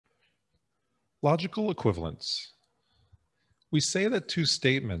Logical equivalence. We say that two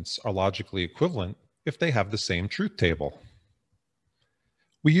statements are logically equivalent if they have the same truth table.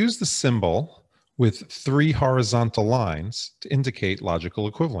 We use the symbol with three horizontal lines to indicate logical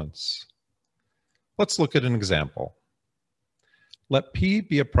equivalence. Let's look at an example. Let P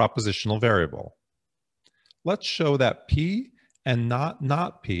be a propositional variable. Let's show that P and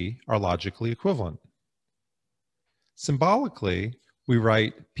not P are logically equivalent. Symbolically, we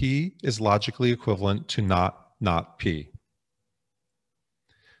write P is logically equivalent to not P.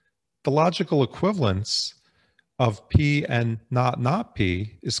 The logical equivalence of P and not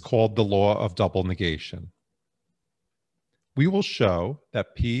P is called the law of double negation. We will show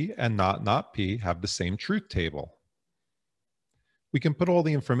that P and not P have the same truth table. We can put all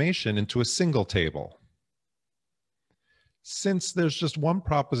the information into a single table. Since there's just one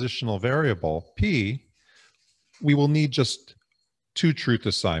propositional variable, P, we will need just two truth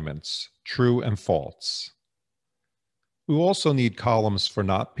assignments, true and false. We will also need columns for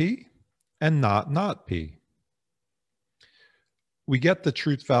not P and not P. We get the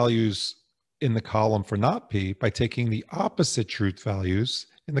truth values in the column for not P by taking the opposite truth values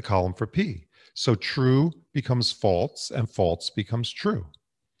in the column for P. So true becomes false and false becomes true.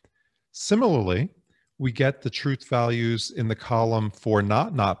 Similarly, we get the truth values in the column for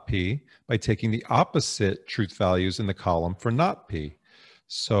not P by taking the opposite truth values in the column for not P.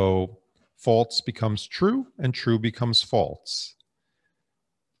 So false becomes true and true becomes false.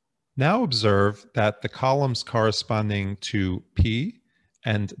 Now observe that the columns corresponding to P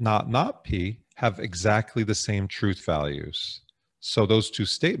and not P have exactly the same truth values. So those two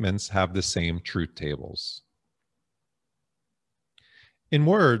statements have the same truth tables. In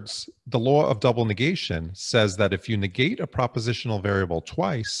words, the law of double negation says that if you negate a propositional variable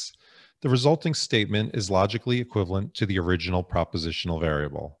twice, the resulting statement is logically equivalent to the original propositional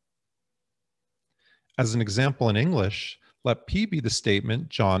variable. As an example in English, let P be the statement,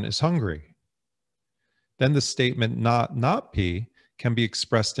 John is hungry. Then the statement not P can be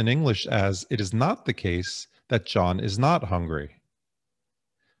expressed in English as, it is not the case that John is not hungry.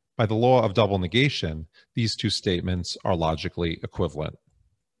 By the law of double negation, these two statements are logically equivalent.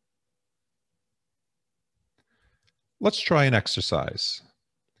 Let's try an exercise.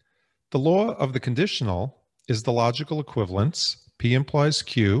 The law of the conditional is the logical equivalence. P implies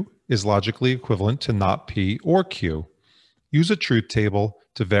Q is logically equivalent to not P or Q. Use a truth table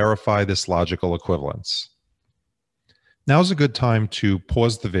to verify this logical equivalence. Now's a good time to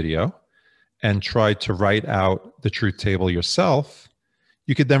pause the video and try to write out the truth table yourself.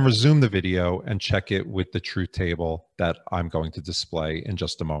 You could then resume the video and check it with the truth table that I'm going to display in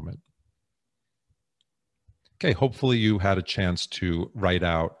just a moment. Okay, hopefully you had a chance to write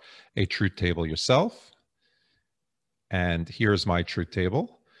out a truth table yourself. And here's my truth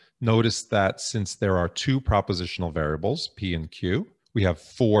table. Notice that since there are two propositional variables, P and Q, we have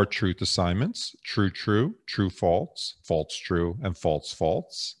four truth assignments, true, true, true, false, false, true, and false,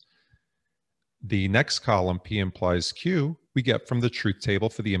 false. The next column, P implies Q, we get from the truth table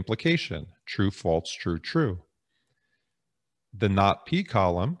for the implication, true, false, true, true. The not P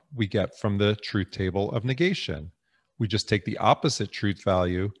column, we get from the truth table of negation. We just take the opposite truth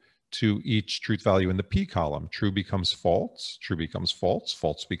value to each truth value in the P column. True becomes false, true becomes false,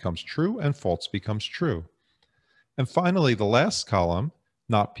 false becomes true, and false becomes true. And finally, the last column,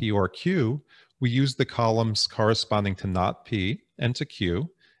 not P or Q, we use the columns corresponding to not P and to Q,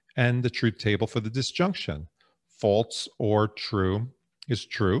 and the truth table for the disjunction. False or true is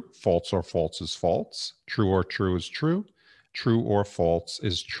true, false or false is false, true or true is true, true or false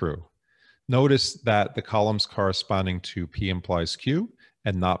is true. Notice that the columns corresponding to P implies Q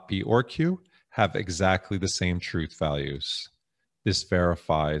and not P or Q have exactly the same truth values. This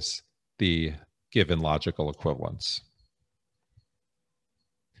verifies the given logical equivalence.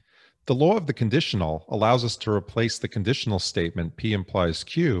 The law of the conditional allows us to replace the conditional statement P implies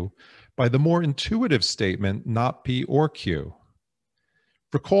Q by the more intuitive statement not P or Q.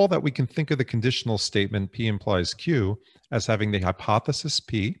 Recall that we can think of the conditional statement P implies Q as having the hypothesis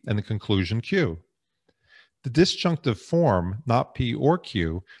P and the conclusion Q. The disjunctive form, not P or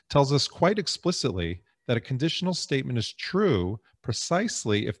Q, tells us quite explicitly that a conditional statement is true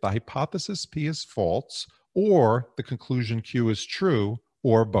precisely if the hypothesis P is false or the conclusion Q is true,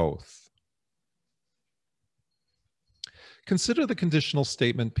 or both. Consider the conditional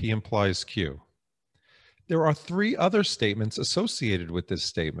statement P implies Q. There are three other statements associated with this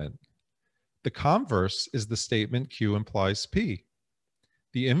statement. The converse is the statement Q implies P.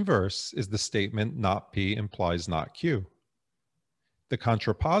 The inverse is the statement not P implies not Q. The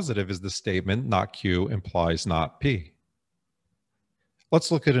contrapositive is the statement not Q implies not P.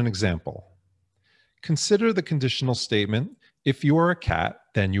 Let's look at an example. Consider the conditional statement, if you are a cat,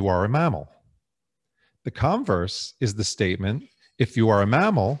 then you are a mammal. The converse is the statement, if you are a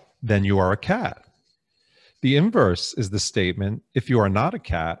mammal, then you are a cat. The inverse is the statement, if you are not a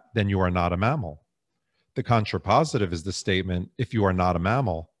cat, then you are not a mammal. The contrapositive is the statement, if you are not a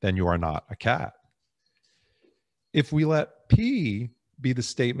mammal, then you are not a cat. If we let P be the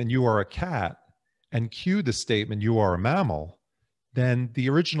statement, you are a cat, and Q the statement, you are a mammal, then the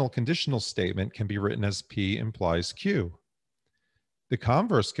original conditional statement can be written as P implies Q. The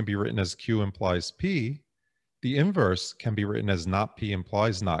converse can be written as Q implies P. The inverse can be written as not P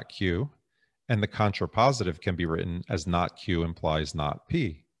implies not Q. And the contrapositive can be written as not Q implies not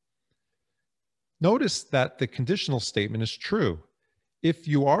P. Notice that the conditional statement is true. If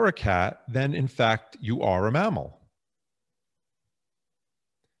you are a cat, then in fact you are a mammal.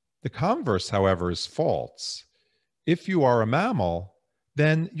 The converse, however, is false. If you are a mammal,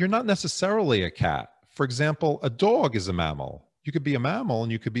 then you're not necessarily a cat. For example, a dog is a mammal. You could be a mammal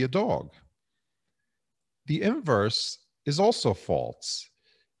and you could be a dog. The inverse is also false.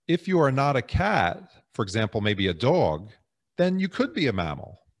 If you are not a cat, for example, maybe a dog, then you could be a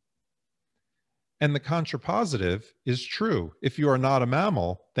mammal. And the contrapositive is true. If you are not a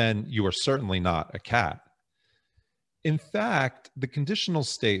mammal, then you are certainly not a cat. In fact, the conditional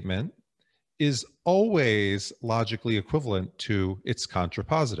statement is always logically equivalent to its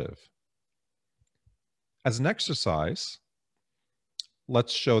contrapositive. As an exercise,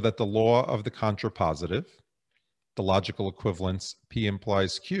 let's show that the law of the contrapositive, the logical equivalence P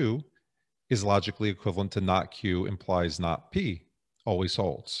implies Q, is logically equivalent to not Q implies not P, always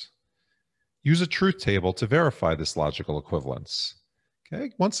holds. Use a truth table to verify this logical equivalence.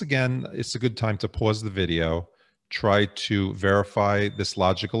 Okay, once again, it's a good time to pause the video, try to verify this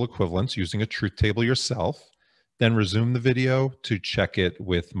logical equivalence using a truth table yourself, then resume the video to check it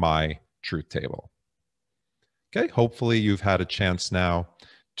with my truth table. Okay, hopefully you've had a chance now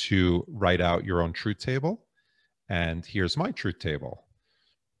to write out your own truth table. And here's my truth table.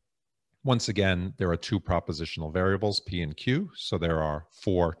 Once again, there are two propositional variables, P and Q. So there are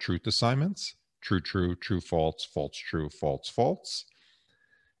 4 truth assignments, true, true, true, false, false, true, false, false.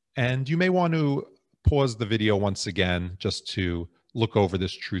 And you may want to pause the video once again just to look over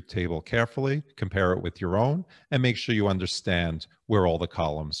this truth table carefully, compare it with your own, and make sure you understand where all the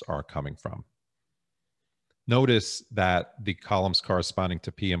columns are coming from. Notice that the columns corresponding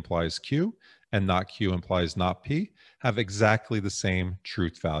to P implies Q and not Q implies not P have exactly the same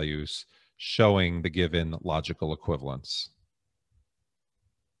truth values, showing the given logical equivalence.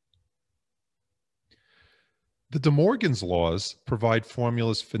 The De Morgan's laws provide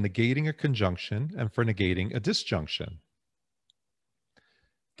formulas for negating a conjunction and for negating a disjunction.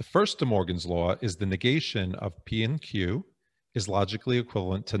 The first De Morgan's law is the negation of P and Q is logically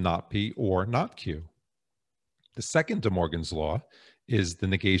equivalent to not P or not Q. The second De Morgan's law is the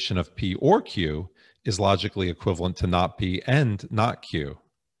negation of P or Q is logically equivalent to not P and not Q.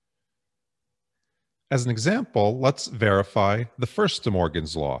 As an example, let's verify the first De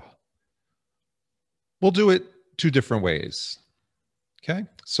Morgan's law. We'll do it 2 different ways. Okay,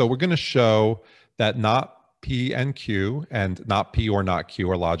 so we're going to show that not P and Q and not P or not Q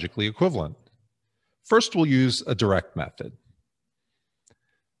are logically equivalent. First, we'll use a direct method.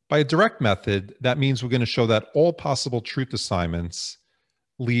 By a direct method, that means we're going to show that all possible truth assignments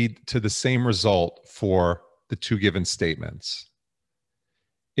lead to the same result for the 2 given statements.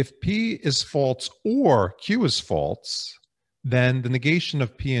 If P is false or Q is false, then the negation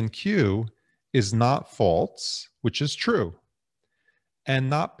of P and Q is not false, which is true. And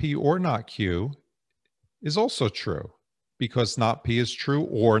not P or not Q is also true, because not P is true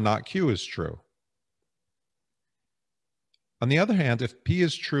or not Q is true. On the other hand, if P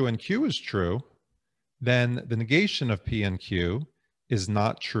is true and Q is true, then the negation of P and Q is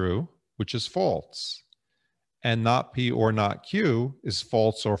not true, which is false. And not P or not Q is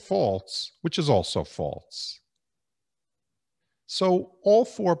false or false, which is also false. So all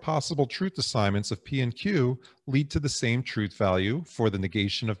 4 possible truth assignments of P and Q lead to the same truth value for the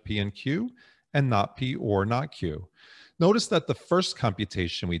negation of P and Q and not P or not Q. Notice that the first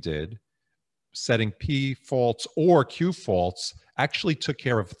computation we did, setting P false or Q false, actually took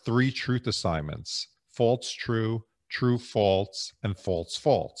care of 3 truth assignments: false, true, true, false, and false,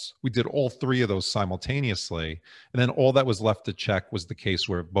 false. We did all 3 of those simultaneously, and then all that was left to check was the case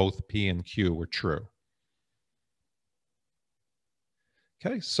where both P and Q were true.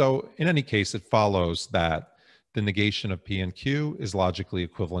 Okay, so in any case, it follows that the negation of P and Q is logically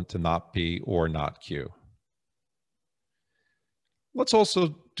equivalent to not P or not Q. Let's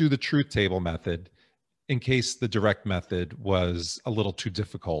also do the truth table method in case the direct method was a little too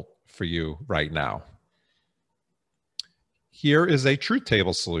difficult for you right now. Here is a truth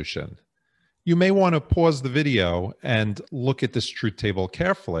table solution. You may want to pause the video and look at this truth table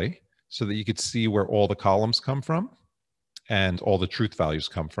carefully so that you could see where all the columns come from and all the truth values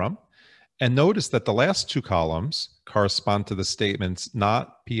come from. And notice that the last two columns correspond to the statements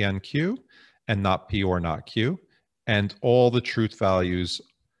not P and Q and not P or not Q, and all the truth values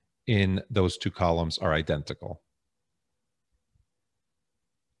in those two columns are identical.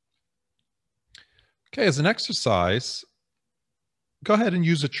 Okay, as an exercise, go ahead and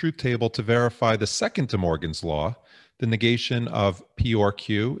use a truth table to verify the second De Morgan's law. The negation of P or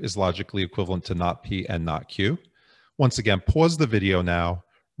Q is logically equivalent to not P and not Q. Once again, pause the video now,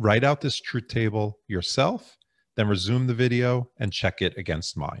 write out this truth table yourself, then resume the video and check it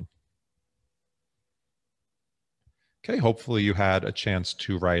against mine. Okay, hopefully you had a chance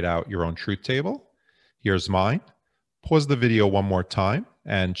to write out your own truth table. Here's mine. Pause the video one more time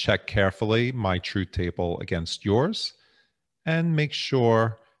and check carefully my truth table against yours. And make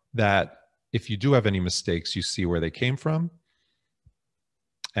sure that if you do have any mistakes, you see where they came from.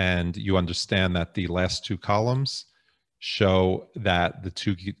 And you understand that the last two columns show that the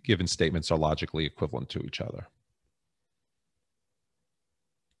two given statements are logically equivalent to each other.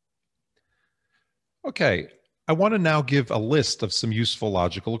 Okay, I want to now give a list of some useful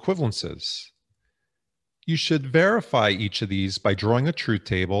logical equivalences. You should verify each of these by drawing a truth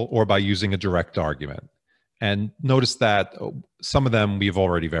table or by using a direct argument. And notice that some of them we've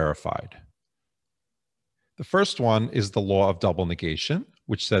already verified. The first one is the law of double negation,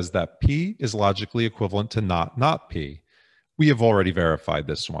 which says that P is logically equivalent to not P. We have already verified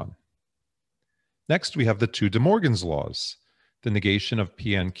this one. Next, we have the two De Morgan's laws. The negation of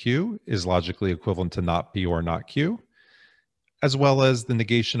P and Q is logically equivalent to not P or not Q, as well as the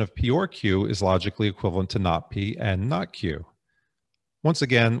negation of P or Q is logically equivalent to not P and not Q. Once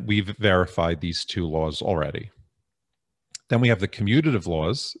again, we've verified these two laws already. Then we have the commutative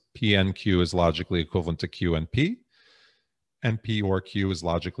laws. P and Q is logically equivalent to Q and P or Q is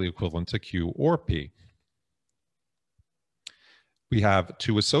logically equivalent to Q or P. We have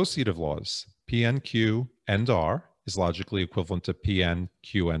two associative laws. P and Q and R is logically equivalent to P and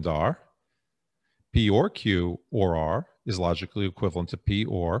Q and R. P or Q or R is logically equivalent to P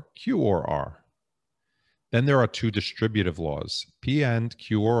or Q or R. Then there are two distributive laws. P and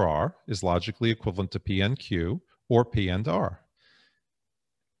Q or R is logically equivalent to P and Q or P and R.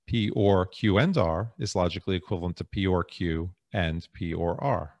 P or Q and R is logically equivalent to P or Q and P or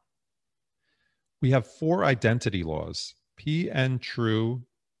R. We have four identity laws. P and true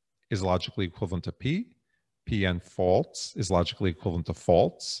is logically equivalent to P. P and false is logically equivalent to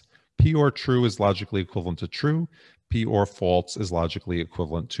false. P or true is logically equivalent to true. P or false is logically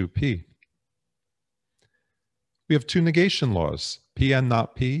equivalent to P. We have two negation laws. P and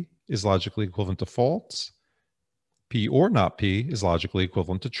not P is logically equivalent to false. P or not P is logically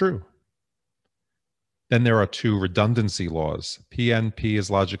equivalent to true. Then there are two redundancy laws. P and P is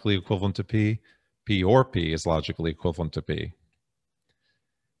logically equivalent to P. P or P is logically equivalent to P.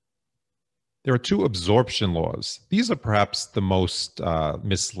 There are two absorption laws. These are perhaps the most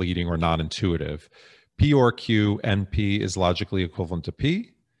misleading or non-intuitive. P or Q and P is logically equivalent to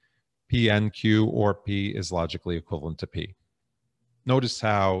P. P and Q or P is logically equivalent to P. Notice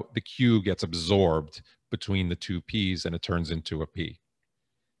how the Q gets absorbed between the two P's and it turns into a P.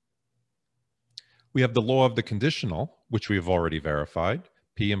 We have the law of the conditional, which we have already verified.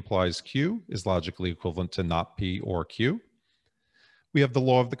 P implies Q is logically equivalent to not P or Q. We have the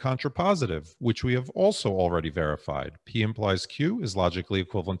law of the contrapositive, which we have also already verified. P implies Q is logically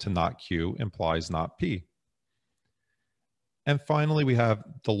equivalent to not Q implies not P. And finally, we have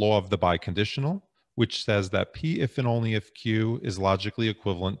the law of the biconditional, which says that P if and only if Q is logically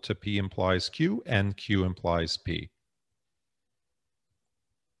equivalent to P implies Q and Q implies P.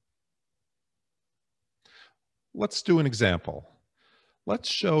 Let's do an example. Let's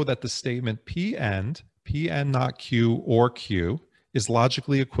show that the statement P and not Q or Q is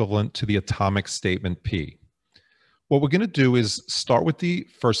logically equivalent to the atomic statement P. What we're going to do is start with the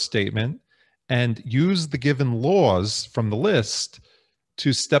first statement and use the given laws from the list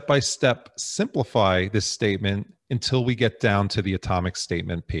to step-by-step simplify this statement until we get down to the atomic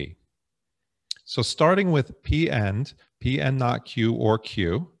statement P. So starting with P and not Q or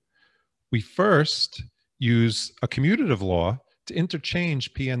Q, we first use a commutative law to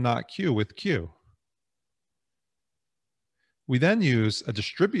interchange P and not Q with Q. We then use a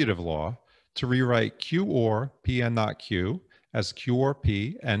distributive law to rewrite Q or P and not Q as Q or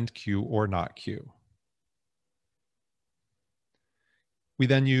P and Q or not Q. We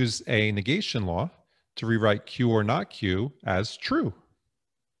then use a negation law to rewrite Q or not Q as true.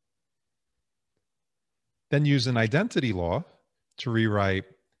 Then use an identity law to rewrite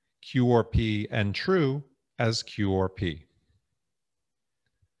Q or P and true as Q or P.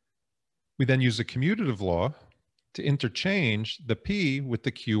 We then use a commutative law to interchange the P with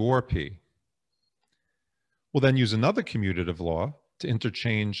the Q or P. We'll then use another commutative law to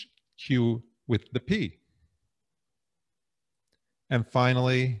interchange Q with the P. And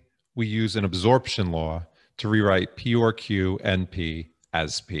finally, we use an absorption law to rewrite P or Q and P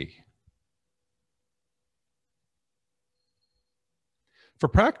as P. For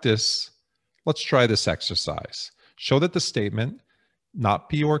practice, let's try this exercise. Show that the statement, not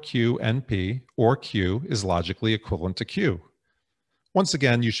P or Q and P or Q is logically equivalent to Q. Once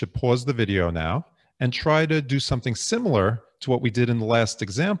again, you should pause the video now and try to do something similar to what we did in the last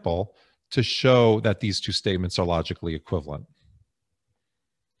example to show that these two statements are logically equivalent.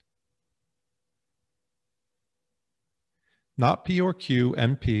 Not P or Q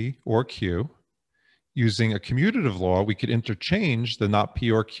and P or Q. Using a commutative law, we could interchange the not P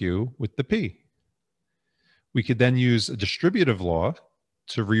or Q with the P. We could then use a distributive law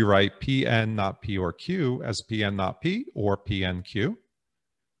to rewrite Pn not P or Q as Pn not P or Pnq.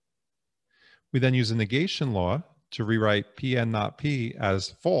 We then use a negation law to rewrite Pn not P as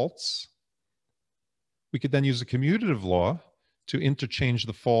false. We could then use a commutative law to interchange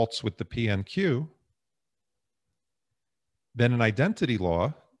the false with the P and Q. Then an identity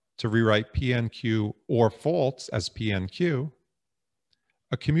law to rewrite PNQ or false as PNQ.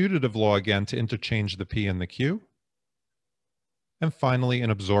 A commutative law again to interchange the P and the Q. And finally,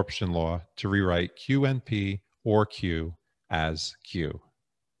 an absorption law to rewrite Q and P or Q as Q.